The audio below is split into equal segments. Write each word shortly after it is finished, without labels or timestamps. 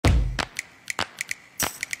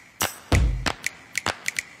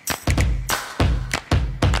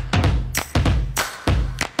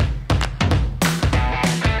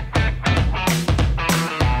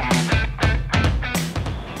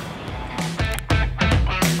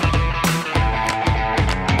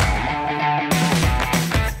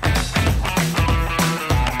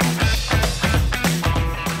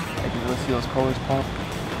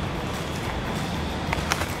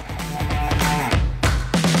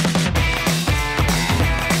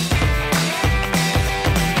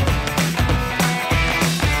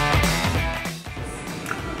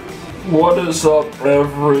What is up,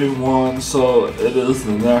 everyone? So it is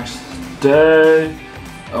the next day.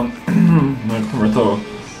 My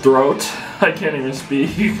throat. I can't even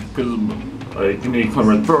speak because I need clear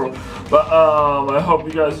my throat. But I hope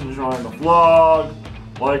you guys enjoying the vlog.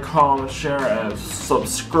 Like, comment, share, and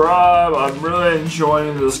subscribe. I'm really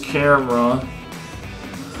enjoying this camera.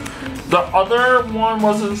 The other one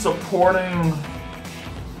wasn't supporting.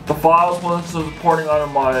 The files wasn't supporting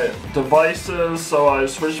on my devices, so I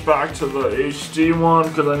switched back to the HD one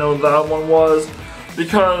because I know that one was,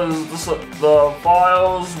 because the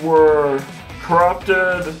files were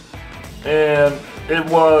corrupted and it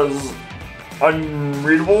was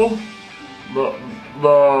unreadable.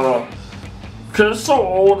 Because it's so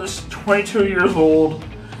old, it's 22 years old,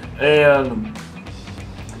 and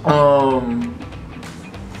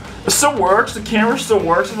it still works, the camera still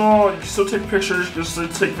works and all, you can still take pictures, you can still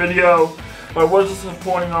take video, but it wasn't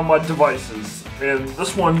supporting on my devices, and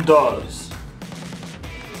this one does.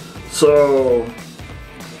 So,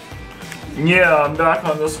 yeah, I'm back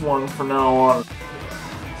on this one from now on.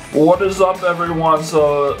 What is up, everyone?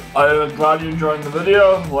 So, I'm glad you enjoyed the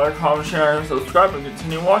video. Like, comment, share, and subscribe, and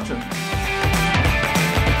continue watching.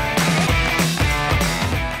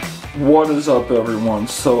 What is up, everyone?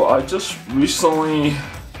 So, I just recently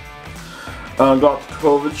got the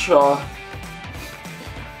COVID shot,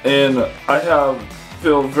 and I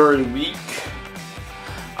feel very weak.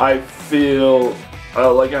 I feel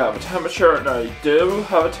like I have a temperature, and I do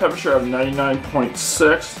have a temperature of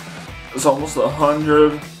 99.6. It's almost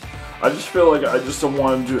 100. I just feel like I just don't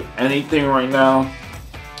want to do anything right now,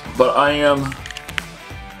 but I am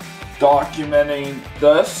documenting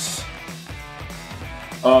this.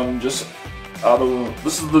 This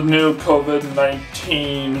is the new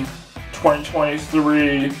COVID-19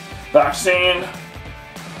 2023 vaccine.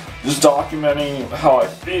 Just documenting how I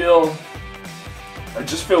feel. I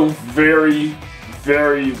just feel very,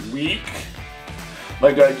 very weak.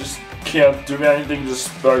 Like I just can't do anything,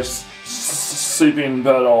 just by sleeping in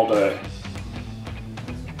bed all day.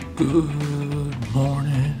 Good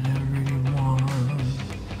morning, everyone.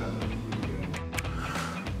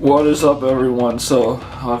 What is up, everyone? So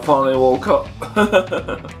I finally woke up.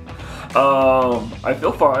 I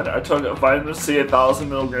feel fine. I took vitamin C 1,000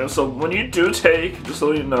 milligrams. So when you do take, just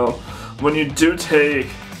so you know, when you do take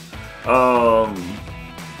the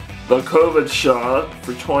COVID shot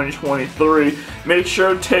for 2023, make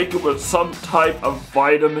sure to take it with some type of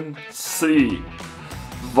vitamin C.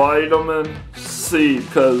 Vitamin C,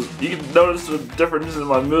 because you can notice the difference in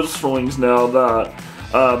my mood swings now. That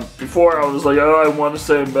before I was like, oh, I want to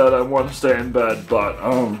stay in bed, but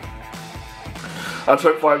I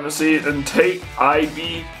took vitamin C and take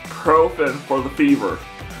ibuprofen for the fever,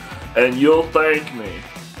 and you'll thank me.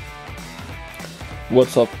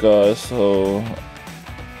 What's up, guys? So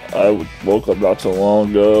I woke up not so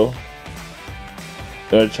long ago.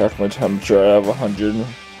 Then I checked my temperature. I have 100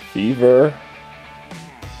 fever,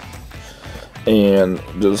 and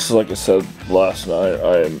just like I said last night,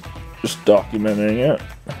 I am just documenting it.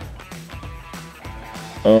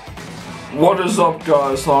 What is up,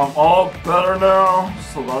 guys? So I'm all better now,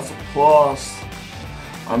 so that's a plus.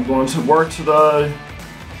 I'm going to work today.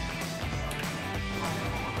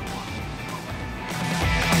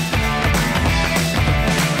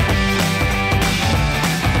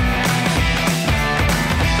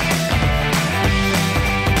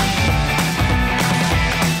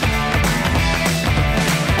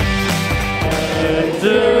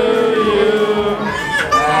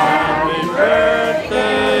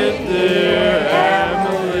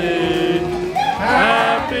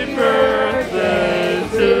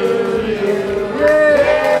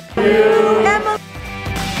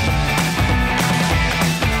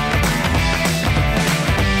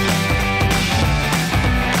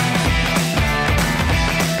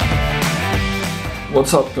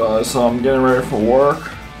 What's up, guys? So I'm getting ready for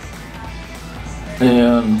work,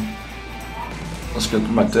 and let's get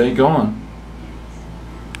my day going.